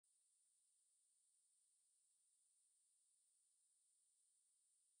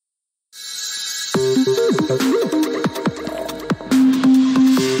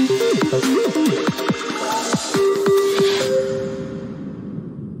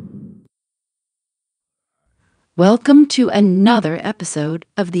Welcome to another episode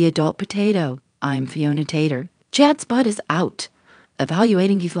of The Adult Potato. I'm Fiona Tater. Chad Spud is out,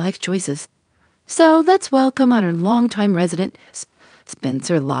 evaluating his life choices. So let's welcome our longtime resident,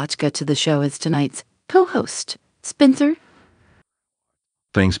 Spencer Lotchka, to the show as tonight's co-host. Spencer?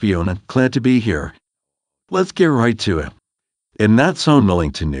 Thanks, Fiona. Glad to be here. Let's get right to it. In That's on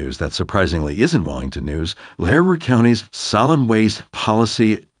Wellington news that surprisingly isn't Wellington news, Laredo County's Solid Waste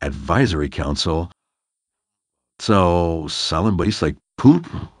Policy Advisory Council. So, solid waste like poop?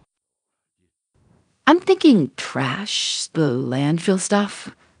 I'm thinking trash, the landfill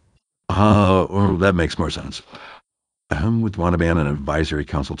stuff. Or that makes more sense. Would want to ban an advisory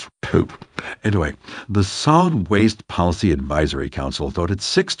council to poop. Anyway, the Solid Waste Policy Advisory Council voted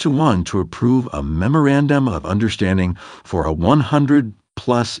 6-1 to approve a memorandum of understanding for a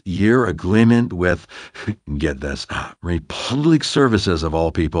 100-plus year agreement with, get this, Republic Services of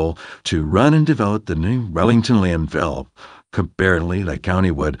all people, to run and develop the new Wellington landfill. Apparently, the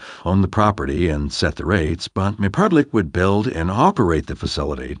county would own the property and set the rates, but Republic would build and operate the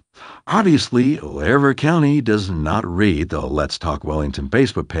facility. Obviously, Laredo County does not read the Let's Talk Wellington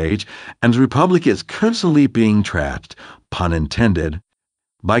Facebook page, and Republic is constantly being trashed, pun intended,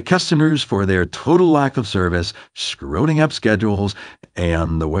 by customers for their total lack of service, screwing up schedules,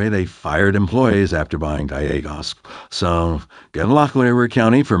 and the way they fired employees after buying Gallegos. So, good luck, Laredo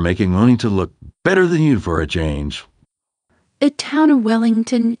County, for making Wellington look better than you for a change. The town of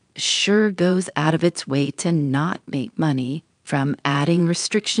Wellington sure goes out of its way to not make money, from adding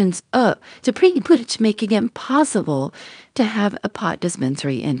restrictions to pretty much making it impossible to have a pot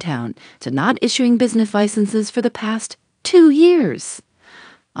dispensary in town, to not issuing business licenses for the past 2 years.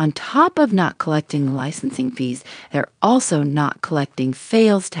 On top of not collecting licensing fees, they're also not collecting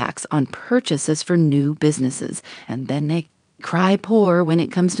sales tax on purchases for new businesses, and then they cry poor when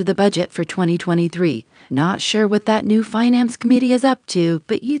it comes to the budget for 2023. Not sure what that new finance committee is up to,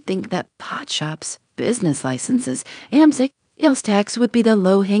 but you'd think that pot shops, business licenses, and sales tax would be the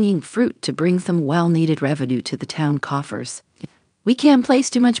low-hanging fruit to bring some well-needed revenue to the town coffers. We can't place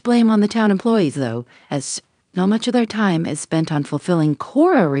too much blame on the town employees, though, as so much of their time is spent on fulfilling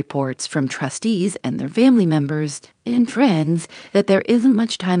Cora reports from trustees and their family members and friends that there isn't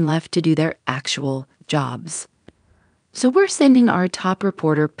much time left to do their actual jobs. So we're sending our top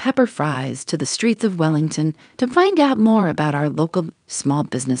reporter, Pepper Fries, to the streets of Wellington to find out more about our local small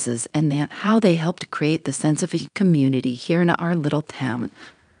businesses and how they help to create the sense of a community here in our little town.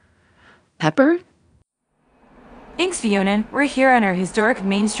 Pepper? Thanks, Fiona. We're here on our historic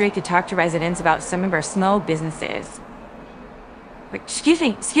Main Street to talk to residents about some of our small businesses. Wait, excuse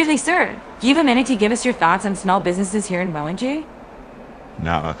me, sir. Do you have a minute to give us your thoughts on small businesses here in Wellington?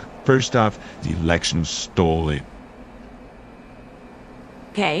 Now, first off, the election stole it.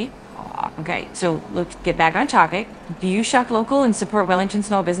 Okay, so let's get back on topic. Do you shop local and support Wellington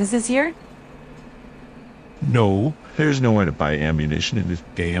small businesses here? No, there's nowhere to buy ammunition in this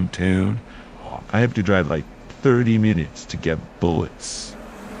damn town. I have to drive like 30 minutes to get bullets.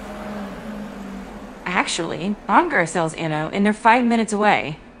 Actually, Ongar sells ammo, and they're 5 minutes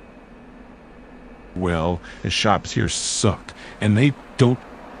away. Well, the shops here suck, and they don't...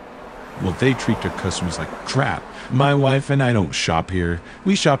 Well, they treat their customers like crap. My wife and I don't shop here.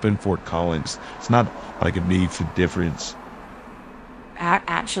 We shop in Fort Collins. It's not like it makes a difference.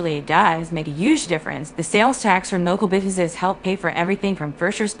 Actually, it does make a huge difference. The sales tax from local businesses help pay for everything from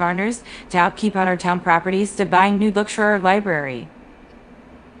first responders to upkeep on our town properties to buying new books for our library.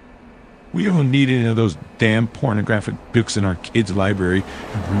 We don't need any of those damn pornographic books in our kids' library.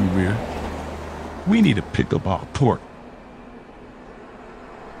 We need a pickleball court.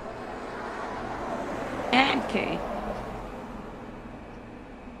 Okay.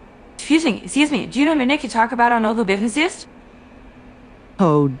 Excuse me. Do you know a minute to talk about our local businesses?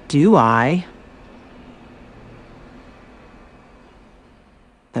 Oh, do I?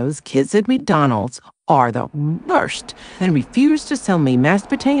 Those kids at McDonald's are the worst and refuse to sell me mashed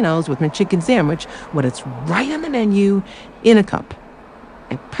potatoes with my chicken sandwich when it's right on the menu in a cup.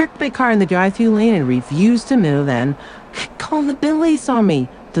 I parked my car in the drive-thru lane and refused to move, and call the police on me.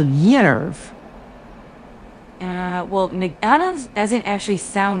 The nerve. Well, McDonald's doesn't actually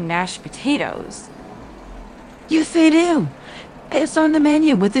sell mashed potatoes. Yes, they do. It's on the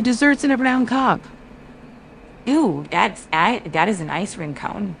menu with the desserts in a brown cup. Ooh, that is an ice cream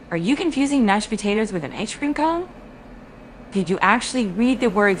cone. Are you confusing mashed potatoes with an ice cream cone? Did you actually read the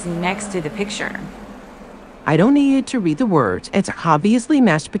words next to the picture? I don't need to read the words. It's obviously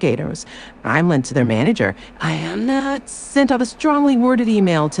mashed potatoes. I'm lent to their manager. I am not sent out a strongly worded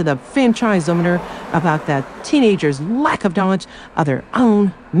email to the franchise owner about that teenager's lack of knowledge of their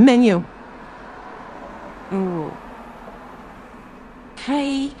own menu. Ooh.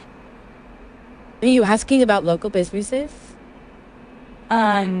 Hi. Are you asking about local businesses?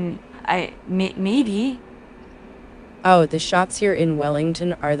 Maybe. Oh, the shops here in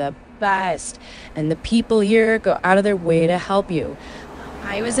Wellington are the best, and the people here go out of their way to help you.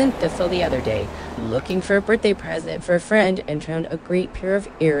 I was in Thistle the other day, looking for a birthday present for a friend, and found a great pair of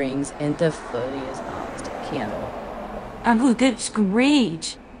earrings and the funniest candle. Oh, that's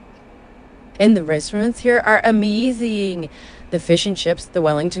great. And the restaurants here are amazing. The fish and chips, the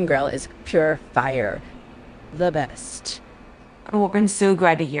Wellington Grill is pure fire. The best. Oh, I'm so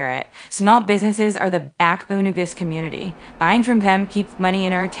glad to hear it. Small businesses are the backbone of this community. Buying from them keeps money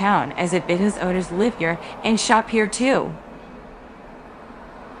in our town, as the business owners live here and shop here too.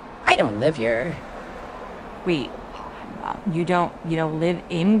 I don't live here. Wait, you don't live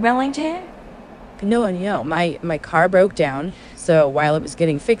in Wellington? No. My car broke down, so while it was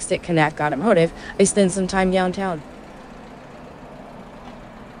getting fixed at Connect Automotive, I spent some time downtown.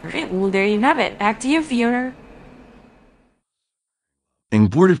 Great, well, there you have it. Back to you, Fiona. In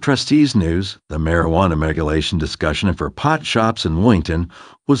Board of Trustees news, the marijuana regulation discussion for pot shops in Wellington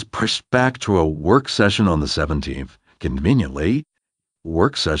was pushed back to a work session on the 17th. Conveniently,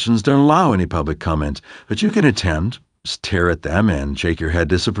 work sessions don't allow any public comment, but you can attend, stare at them, and shake your head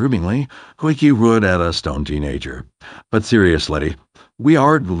disapprovingly, like you would at a stoned teenager. But seriously, we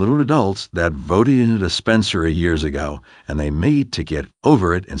are the little adults that voted in a dispensary years ago, and they made to get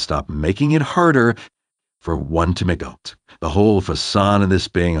over it and stop making it harder for one to make out. The whole facade of this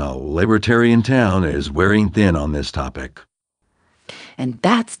being a libertarian town is wearing thin on this topic. And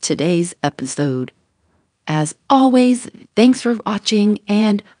that's today's episode. As always, thanks for watching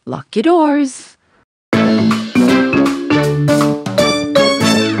and lock your doors.